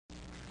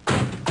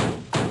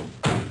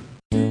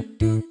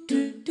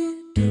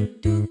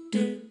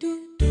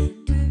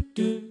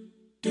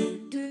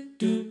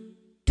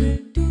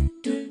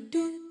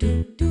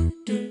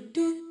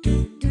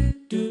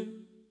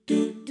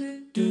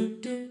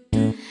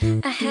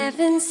I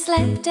haven't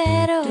slept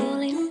at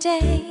all in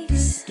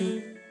days.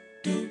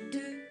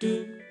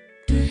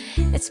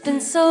 It's been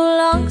so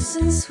long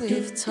since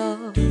we've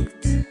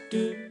talked,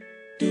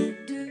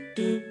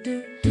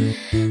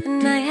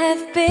 and I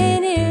have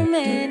been here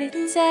many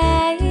times.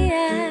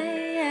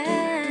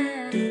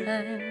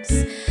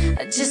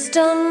 I just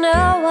don't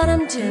know what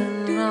I'm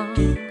doing wrong.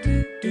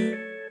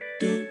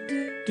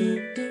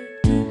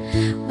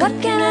 What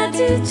can I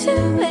do to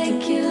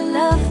make you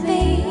love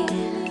me?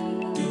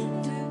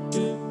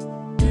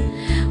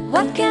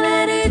 What can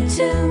I do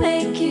to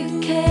make you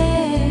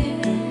care?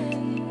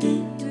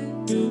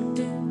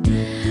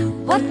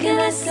 What can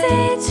I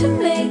say to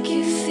make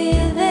you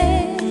feel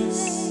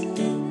this?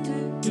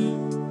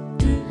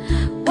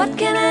 What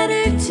can I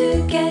do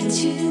to get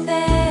you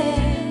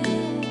there?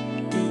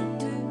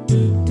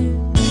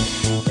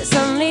 There's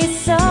only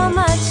so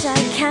much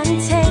I can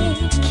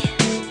take,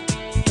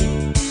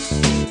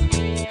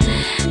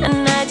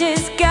 and I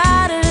just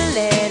gotta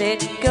let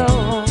it go.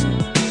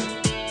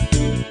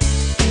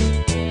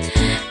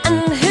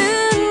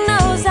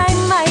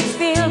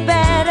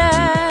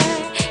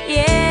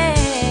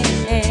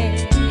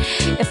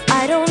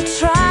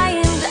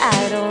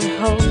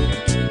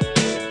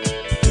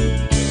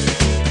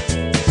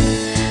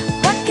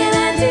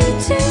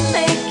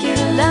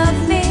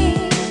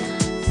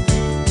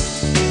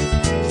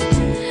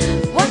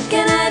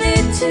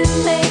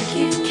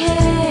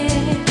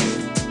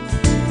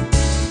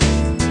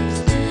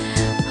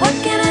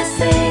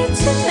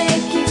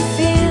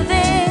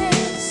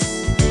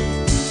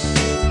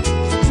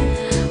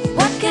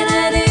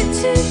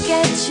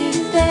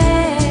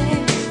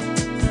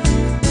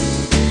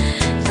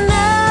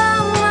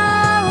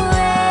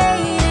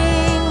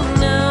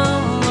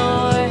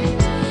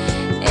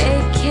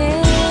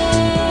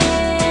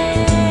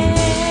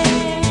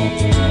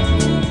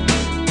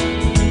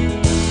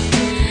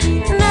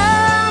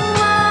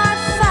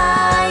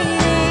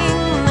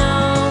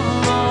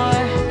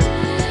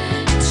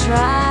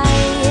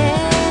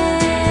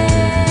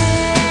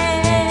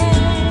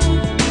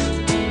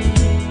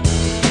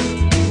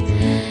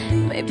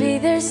 Maybe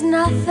there's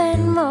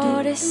nothing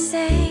more to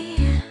say,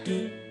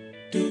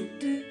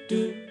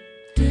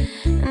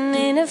 and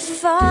in a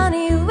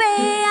funny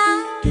way